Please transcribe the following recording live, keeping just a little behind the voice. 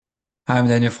I'm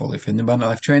Daniel Foley from the Abundant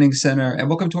Life Training Center, and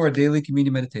welcome to our daily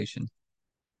community meditation,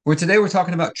 where today we're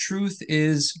talking about truth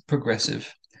is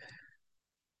progressive.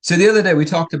 So the other day we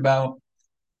talked about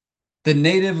the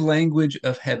native language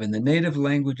of heaven, the native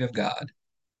language of God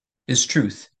is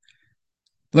truth,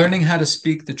 learning how to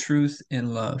speak the truth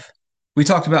in love. We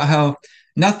talked about how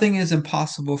nothing is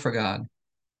impossible for God,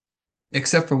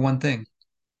 except for one thing.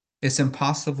 It's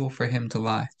impossible for him to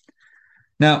lie.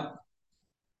 Now,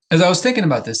 as I was thinking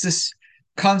about this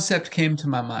concept came to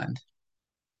my mind.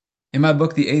 In my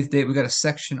book, The Eighth Date, we got a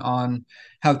section on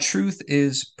how truth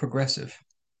is progressive.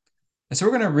 And so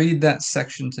we're going to read that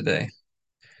section today.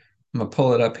 I'm going to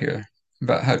pull it up here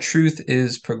about how truth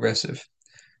is progressive.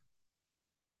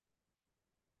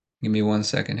 Give me 1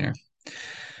 second here.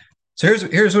 So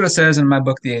here's what it says in my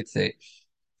book, The Eighth Date.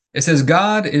 It says,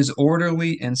 God is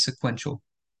orderly and sequential,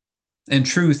 and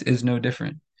truth is no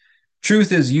different.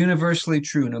 Truth is universally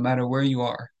true no matter where you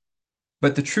are,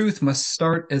 but the truth must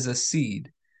start as a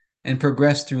seed and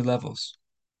progress through levels.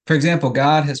 For example,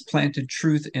 God has planted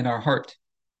truth in our heart,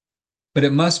 but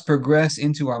it must progress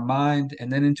into our mind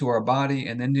and then into our body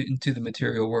and then into the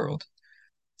material world.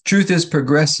 Truth is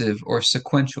progressive or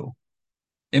sequential.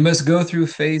 It must go through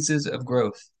phases of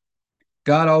growth.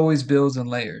 God always builds in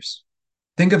layers.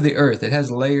 Think of the earth. It has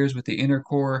layers with the inner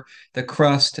core, the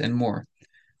crust, and more.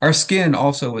 Our skin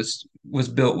also was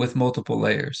built with multiple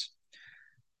layers.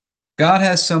 God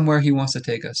has somewhere he wants to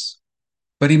take us,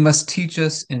 but he must teach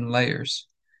us in layers.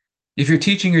 If you're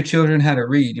teaching your children how to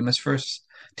read, you must first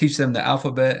teach them the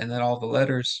alphabet and then all the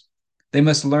letters. They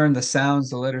must learn the sounds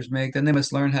the letters make. Then they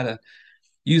must learn how to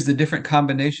use the different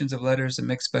combinations of letters and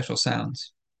make special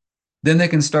sounds. Then they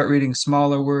can start reading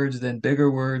smaller words, then bigger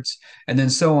words, and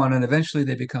then so on, and eventually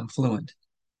they become fluent.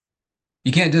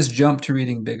 You can't just jump to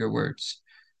reading bigger words.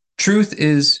 Truth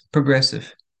is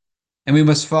progressive, and we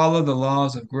must follow the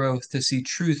laws of growth to see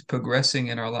truth progressing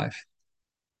in our life.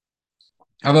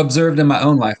 I've observed in my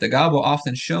own life that God will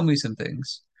often show me some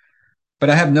things,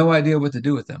 but I have no idea what to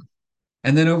do with them.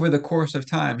 And then over the course of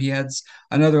time, he adds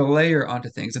another layer onto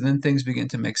things, and then things begin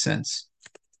to make sense.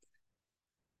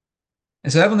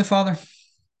 And so, Heavenly Father,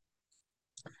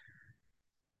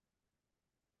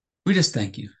 we just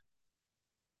thank you.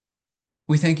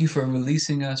 We thank you for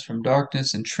releasing us from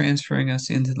darkness and transferring us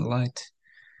into the light,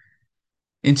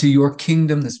 into your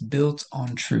kingdom that's built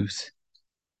on truth.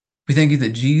 We thank you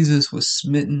that Jesus was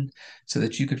smitten so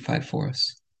that you could fight for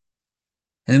us.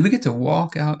 And then we get to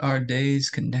walk out our days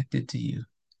connected to you.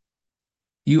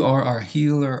 You are our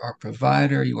healer, our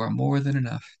provider. You are more than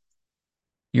enough.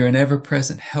 You're an ever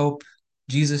present help.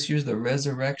 Jesus, you're the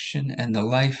resurrection and the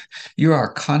life. You're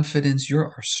our confidence. You're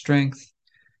our strength.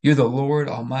 You're the Lord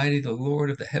Almighty, the Lord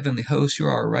of the heavenly hosts.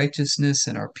 You're our righteousness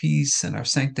and our peace and our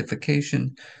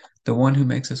sanctification, the one who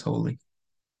makes us holy.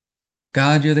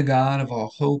 God, you're the God of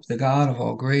all hope, the God of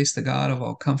all grace, the God of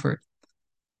all comfort.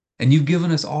 And you've given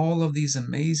us all of these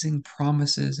amazing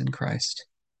promises in Christ.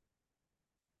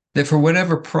 That for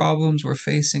whatever problems we're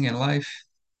facing in life,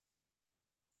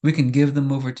 we can give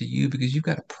them over to you because you've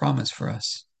got a promise for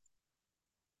us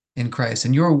in Christ.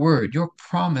 And your word, your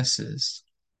promises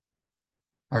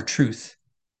are truth.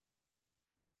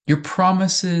 Your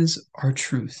promises are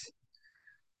truth.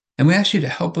 And we ask you to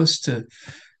help us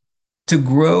to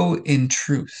grow in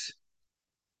truth,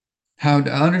 how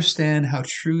to understand how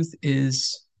truth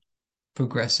is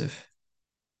progressive,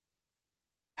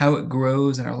 how it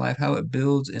grows in our life, how it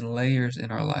builds in layers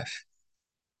in our life.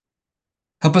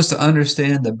 Help us to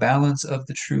understand the balance of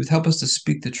the truth. Help us to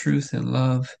speak the truth in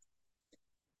love.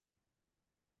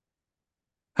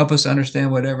 Help us to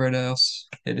understand whatever else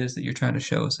it is that you're trying to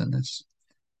show us in this.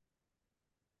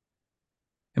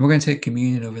 And we're going to take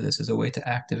communion over this as a way to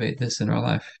activate this in our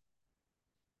life.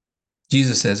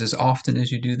 Jesus says, as often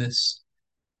as you do this,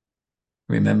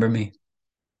 remember me.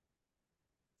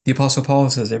 The Apostle Paul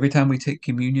says, every time we take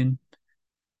communion,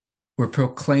 we're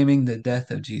proclaiming the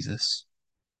death of Jesus.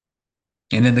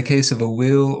 And in the case of a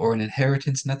will or an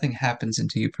inheritance, nothing happens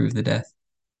until you prove the death.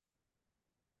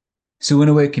 So in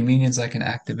a way, communion's like an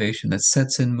activation that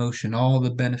sets in motion all the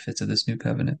benefits of this new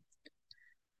covenant.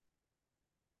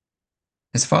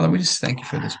 And so, Father, we just thank you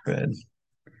for this bread.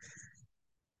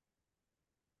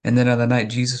 And then on the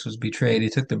night Jesus was betrayed, he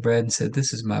took the bread and said,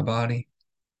 this is my body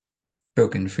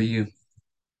broken for you.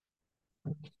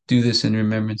 Do this in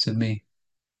remembrance of me.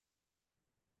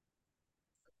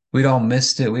 We'd all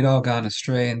missed it. We'd all gone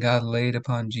astray, and God laid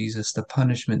upon Jesus the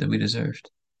punishment that we deserved.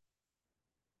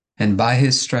 And by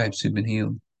his stripes, we've been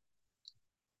healed.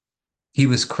 He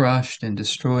was crushed and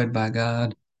destroyed by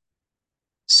God,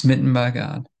 smitten by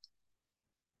God,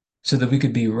 so that we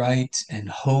could be right and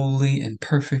holy and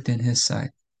perfect in his sight.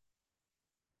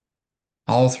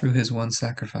 all through his one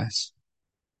sacrifice.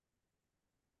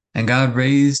 And God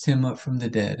raised him up from the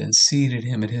dead and seated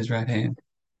him at his right hand.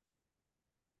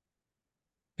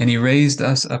 And he raised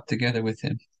us up together with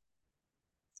him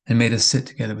and made us sit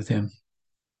together with him.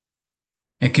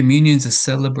 And communion is a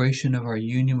celebration of our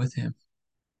union with him.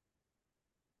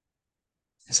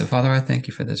 And so, Father, I thank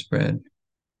you for this bread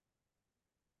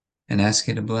and ask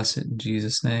you to bless it in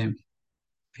Jesus' name.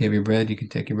 If you have your bread, you can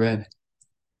take your bread.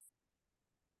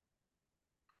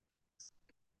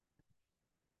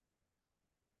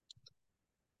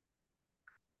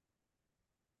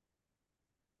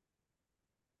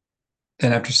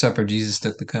 Then after supper, Jesus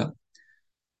took the cup.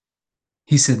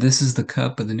 He said, "This is the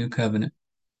cup of the new covenant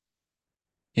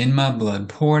in my blood,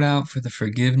 poured out for the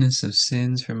forgiveness of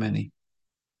sins for many.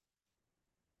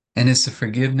 And it's the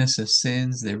forgiveness of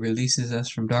sins that releases us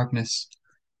from darkness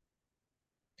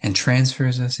and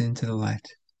transfers us into the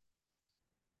light,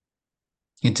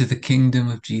 into the kingdom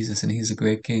of Jesus. And he's a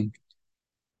great king.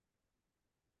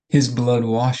 His blood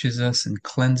washes us and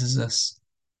cleanses us,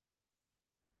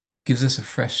 gives us a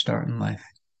fresh start in life.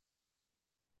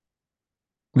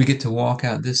 We get to walk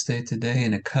out this day today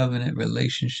in a covenant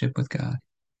relationship with God.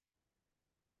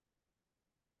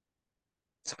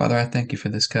 So, Father, I thank you for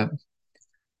this cup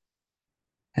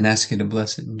and ask you to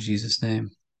bless it in Jesus'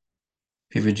 name.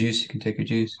 If you have your juice, you can take your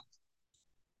juice.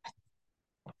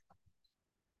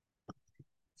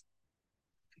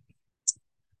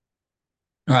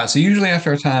 All right, so usually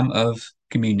after a time of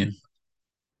communion,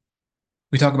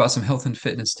 we talk about some health and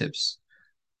fitness tips.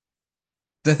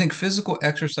 I think physical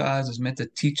exercise is meant to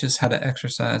teach us how to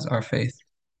exercise our faith.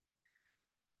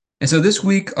 And so this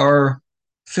week, our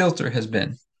filter has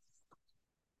been,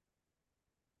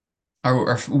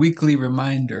 our weekly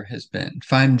reminder has been,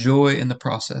 find joy in the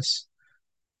process.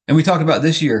 And we talked about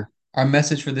this year, our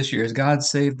message for this year is God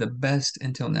saved the best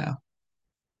until now.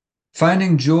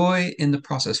 Finding joy in the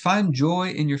process. Find joy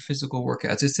in your physical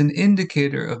workouts. It's an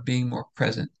indicator of being more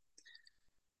present.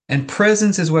 And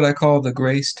presence is what I call the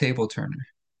grace table turner.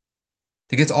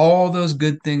 It gets all those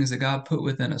good things that God put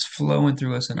within us flowing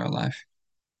through us in our life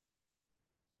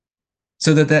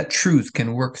so that that truth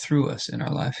can work through us in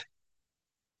our life.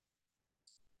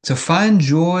 So find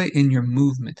joy in your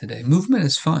movement today. Movement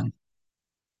is fun,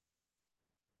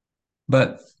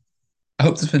 but I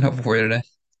hope this has been helpful for you today.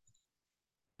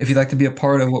 If you'd like to be a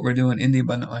part of what we're doing in the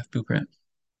Abundant Life Blueprint,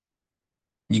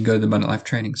 you can go to the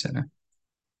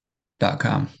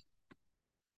abundantlifetrainingcenter.com.